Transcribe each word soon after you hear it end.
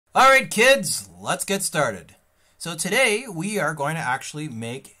Alright kids, let's get started. So today we are going to actually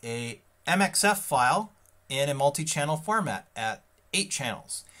make a MXF file in a multi-channel format at 8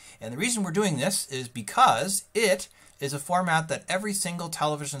 channels. And the reason we're doing this is because it is a format that every single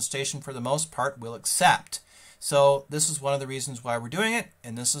television station for the most part will accept. So this is one of the reasons why we're doing it,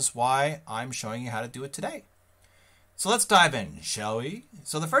 and this is why I'm showing you how to do it today. So let's dive in, shall we?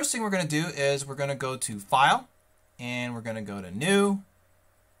 So the first thing we're going to do is we're going to go to File, and we're going to go to New,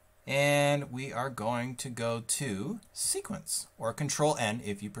 and we are going to go to Sequence, or Control N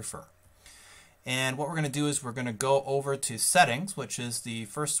if you prefer. And what we're going to do is we're going to go over to Settings, which is the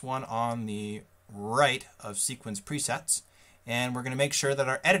first one on the right of Sequence Presets. And we're going to make sure that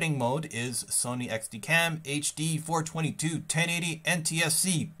our editing mode is Sony XDCam HD 422 1080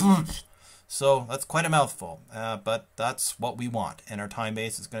 NTSC. So that's quite a mouthful, but that's what we want. And our time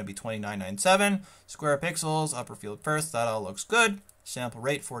base is going to be 2997. Square pixels, upper field first, that all looks good. Sample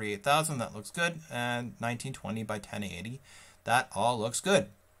rate 48,000, that looks good. And 1920 by 1080, that all looks good.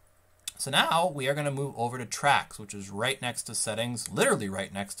 So now we are going to move over to Tracks, which is right next to Settings, literally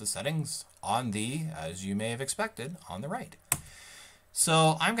right next to Settings on the, as you may have expected, on the right.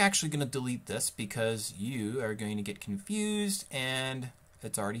 So I'm actually going to delete this because you are going to get confused and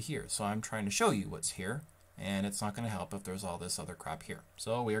it's already here. So I'm trying to show you what's here, and it's not going to help if there's all this other crap here.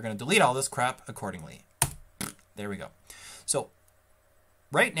 So we are going to delete all this crap accordingly. There we go. So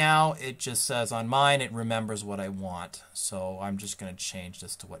right now it just says on mine it remembers what I want. So I'm just going to change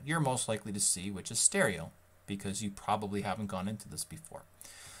this to what you're most likely to see, which is stereo, because you probably haven't gone into this before.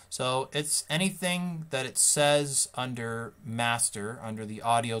 So it's anything that it says under master, under the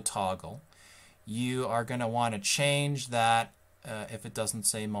audio toggle. You are going to want to change that if it doesn't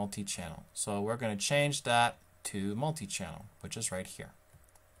say multi-channel. So we're going to change that to multi-channel, which is right here.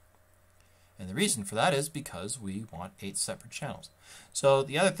 And the reason for that is because we want 8 separate channels. So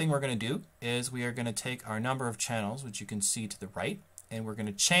the other thing we're going to do is we are going to take our number of channels, which you can see to the right, and we're going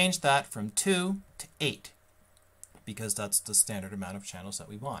to change that from 2 to 8, because that's the standard amount of channels that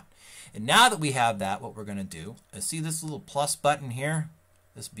we want. And now that we have that, what we're going to do is see this little plus button here,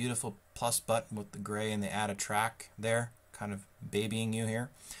 this beautiful plus button with the gray and the add a track there, kind of babying you here.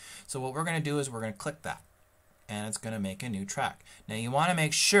 So what we're going to do is we're going to click that, and it's going to make a new track. Now you want to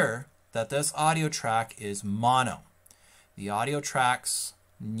make sure that this audio track is mono. The audio tracks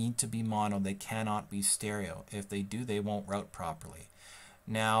need to be mono. They cannot be stereo. If they do, they won't route properly.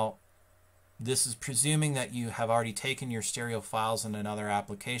 Now, this is presuming that you have already taken your stereo files in another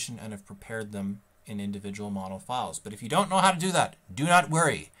application and have prepared them in individual mono files. But if you don't know how to do that, do not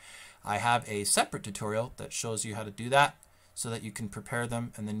worry. I have a separate tutorial that shows you how to do that so that you can prepare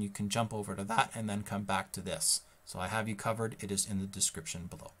them, and then you can jump over to that and then come back to this. So I have you covered. It is in the description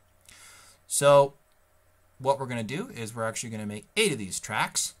below. So what we're going to do is we're actually going to make 8 of these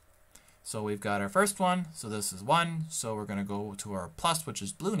tracks. So we've got our first one, so this is 1, so we're going to go to our plus, which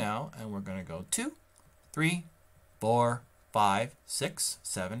is blue now, and we're going to go 2, 3, 4, 5, 6,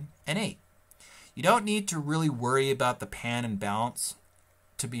 7, and 8. You don't need to really worry about the pan and balance,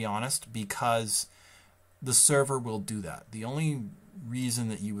 to be honest, because the server will do that. The only reason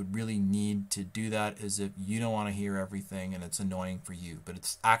that you would really need to do that is if you don't want to hear everything and it's annoying for you, but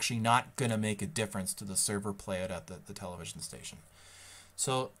it's actually not going to make a difference to the server play it at the television station.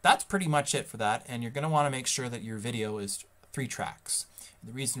 So that's pretty much it for that, and you're going to want to make sure that your video is 3 tracks.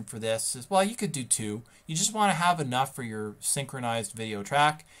 The reason for this is, well, you could do 2. You just want to have enough for your synchronized video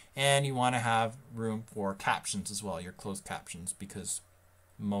track, and you want to have room for captions as well, your closed captions, because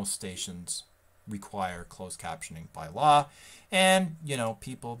most stations require closed captioning by law, and you know,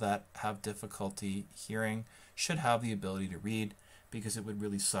 people that have difficulty hearing should have the ability to read, because it would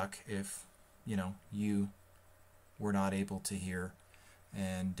really suck if, you know, you were not able to hear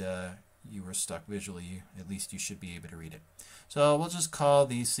and you were stuck visually. At least you should be able to read it. So we'll just call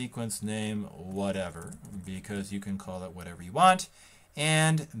the sequence name whatever, because you can call it whatever you want,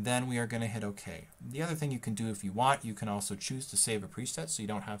 and then we are going to hit OK. The other thing you can do if you want, you can also choose to save a preset so you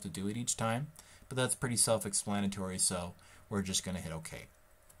don't have to do it each time, but that's pretty self-explanatory, so we're just going to hit OK.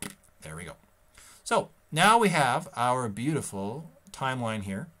 There we go. So now we have our beautiful timeline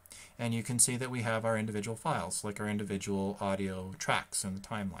here, and you can see that we have our individual files, like our individual audio tracks in the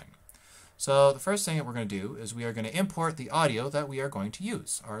timeline. So the first thing that we're going to do is we are going to import the audio that we are going to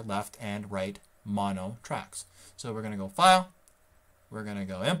use, our left and right mono tracks. So we're going to go File, we're going to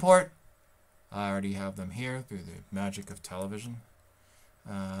go Import. I already have them here through the magic of television.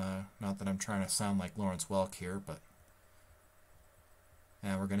 Not that I'm trying to sound like Lawrence Welk here, but...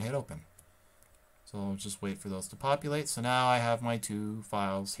 And we're going to hit Open. So I'll just wait for those to populate. So now I have my 2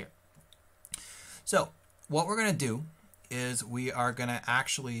 files here. So what we're going to do is we are going to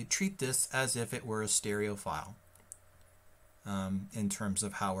actually treat this as if it were a stereo file in terms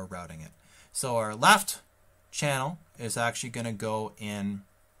of how we're routing it. So our left channel is actually going to go in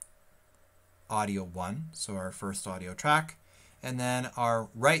audio 1, so our first audio track, and then our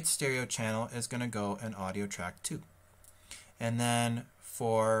right stereo channel is going to go in audio track 2. And then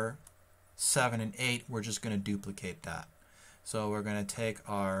for 7 and 8, we're just going to duplicate that. So we're going to take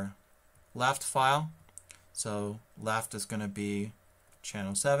our left file, so left is going to be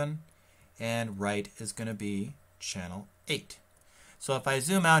channel 7, and right is going to be channel 8. So if I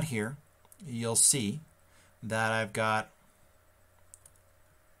zoom out here, you'll see that I've got,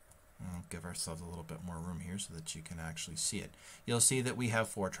 I'll give ourselves a little bit more room here so that you can actually see it. You'll see that we have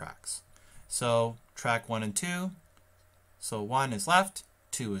 4 tracks. So track 1 and 2, so 1 is left,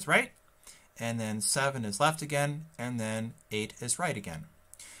 2 is right, and then 7 is left again, and then 8 is right again.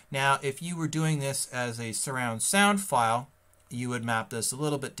 Now, if you were doing this as a surround sound file, you would map this a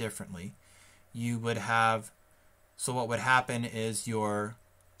little bit differently. You would have, so what would happen is your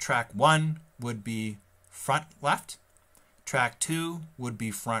track 1 would be front left, track 2 would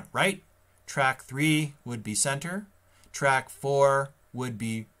be front right, track 3 would be center, track 4 would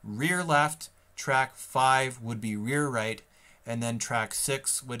be rear left, track 5 would be rear right, and then track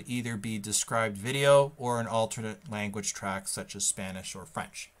 6 would either be described video or an alternate language track such as Spanish or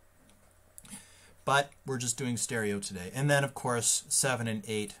French. But we're just doing stereo today. And then of course 7 and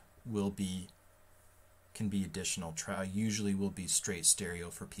 8 can be additional. Usually will be straight stereo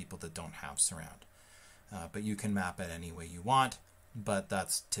for people that don't have surround. But you can map it any way you want, but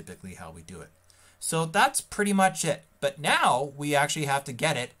that's typically how we do it. So that's pretty much it. But now we actually have to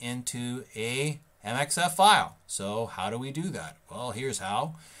get it into a MXF file. So how do we do that? Well, here's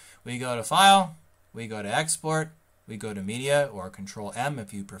how. We go to File, we go to Export, we go to Media, or Control M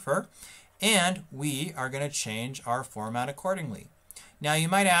if you prefer, and we are going to change our format accordingly. Now you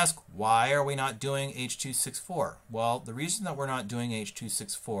might ask, why are we not doing H.264? Well, the reason that we're not doing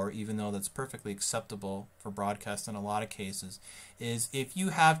H.264, even though that's perfectly acceptable for broadcast in a lot of cases, is if you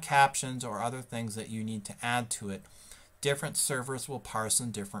have captions or other things that you need to add to it, different servers will parse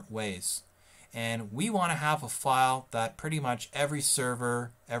in different ways. And we want to have a file that pretty much every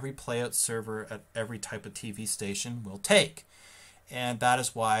server, every playout server at every type of TV station will take. And that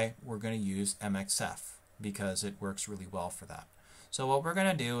is why we're going to use MXF, because it works really well for that. So what we're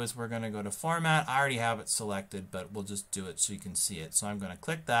going to do is we're going to go to Format. I already have it selected, but we'll just do it so you can see it. So I'm going to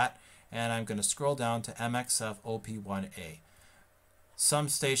click that, and I'm going to scroll down to MXF OP1A. Some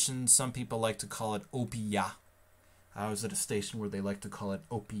stations, some people like to call it OPIA. I was at a station where they like to call it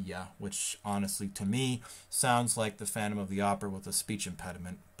OPIA, which honestly to me sounds like the Phantom of the Opera with a speech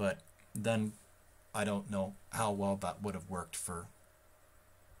impediment, but then I don't know how well that would have worked for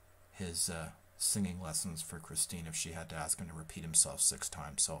his singing lessons for Christine if she had to ask him to repeat himself 6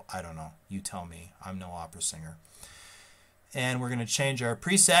 times. So I don't know. You tell me. I'm no opera singer. And we're going to change our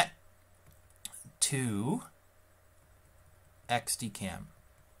preset to XDCam.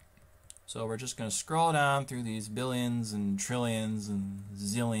 So we're just going to scroll down through these billions and trillions and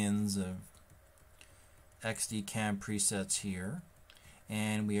zillions of XDCam presets here.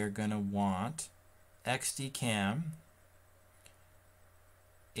 And we are going to want XDCam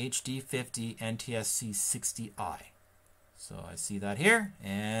HD50 NTSC 60i. So I see that here,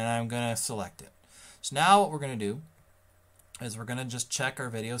 and I'm going to select it. So now what we're going to do is we're going to just check our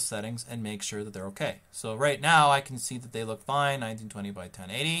video settings and make sure that they're okay. So right now I can see that they look fine, 1920 by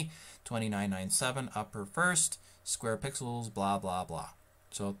 1080, 2997 upper first, square pixels, blah, blah, blah.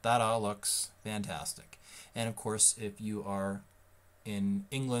 So that all looks fantastic. And of course, if you are in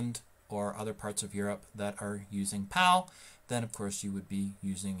England or other parts of Europe that are using PAL, then of course you would be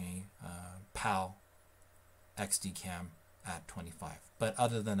using a PAL XDCam at 25. But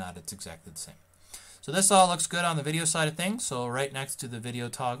other than that, it's exactly the same. So this all looks good on the video side of things. So right next to the video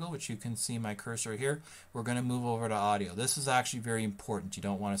toggle, which you can see my cursor here, we're going to move over to audio. This is actually very important. You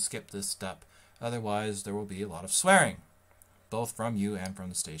don't want to skip this step. Otherwise, there will be a lot of swearing, both from you and from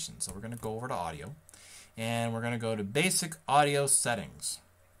the station. So we're going to go over to audio, and we're going to go to basic audio settings.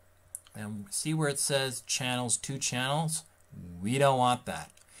 And see where it says channels, 2 channels? We don't want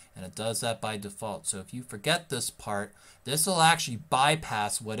that. And it does that by default. So if you forget this part, this will actually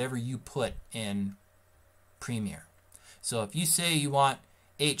bypass whatever you put in Premiere. So if you say you want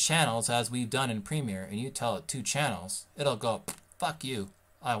 8 channels, as we've done in Premiere, and you tell it 2 channels, it'll go, fuck you,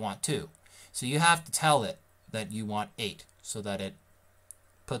 I want 2. So you have to tell it that you want 8 so that it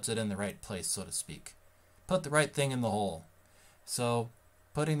puts it in the right place, so to speak. Put the right thing in the hole. So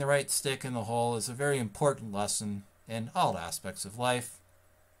putting the right stick in the hole is a very important lesson in all aspects of life,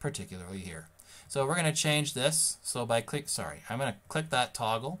 particularly here. So we're going to change this. So by I'm going to click that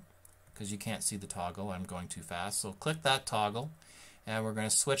toggle because you can't see the toggle. I'm going too fast. So click that toggle and we're going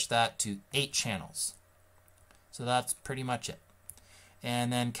to switch that to 8 channels. So that's pretty much it.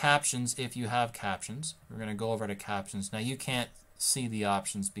 And then captions, if you have captions, we're going to go over to captions. Now you can't see the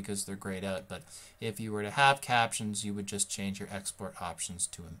options because they're grayed out, but if you were to have captions, you would just change your export options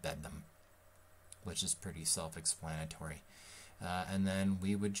to embed them, which is pretty self-explanatory. And then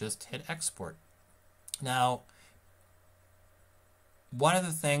we would just hit export. Now, one of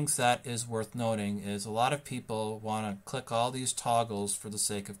the things that is worth noting is a lot of people want to click all these toggles for the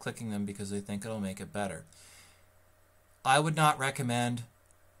sake of clicking them because they think it'll make it better. I would not recommend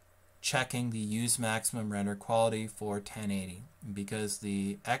checking the use maximum render quality for 1080 because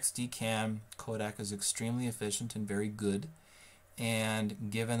the XDCAM codec is extremely efficient and very good,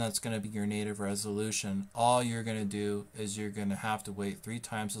 and given that's going to be your native resolution, all you're going to do is you're going to have to wait 3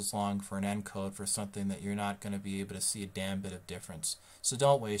 times as long for an encode for something that you're not going to be able to see a damn bit of difference. So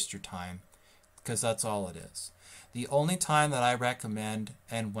don't waste your time because that's all it is. The only time that I recommend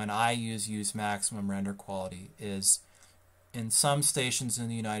and when I use maximum render quality is in some stations in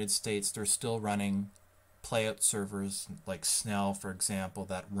the United States. They're still running playout servers like Snell, for example,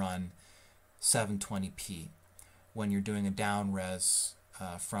 that run 720p when you're doing a down res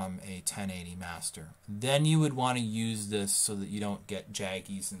from a 1080 master. Then you would want to use this so that you don't get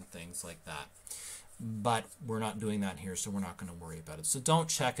jaggies and things like that. But we're not doing that here, so we're not going to worry about it. So don't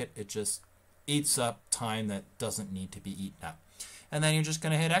check it. It just eats up time that doesn't need to be eaten up. And then you're just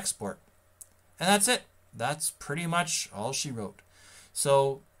going to hit export. And that's it. That's pretty much all she wrote.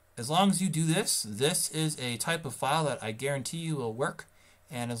 So as long as you do this, this is a type of file that I guarantee you will work.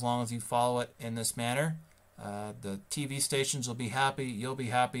 And as long as you follow it in this manner, the TV stations will be happy, you'll be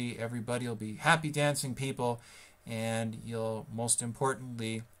happy, everybody will be happy dancing people, and you'll most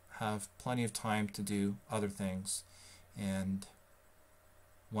importantly have plenty of time to do other things. And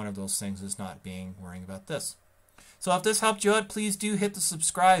one of those things is not worrying about this. So if this helped you out, please do hit the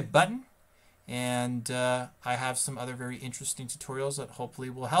subscribe button. And I have some other very interesting tutorials that hopefully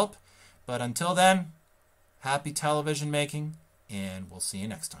will help. But until then, happy television making, and we'll see you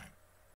next time.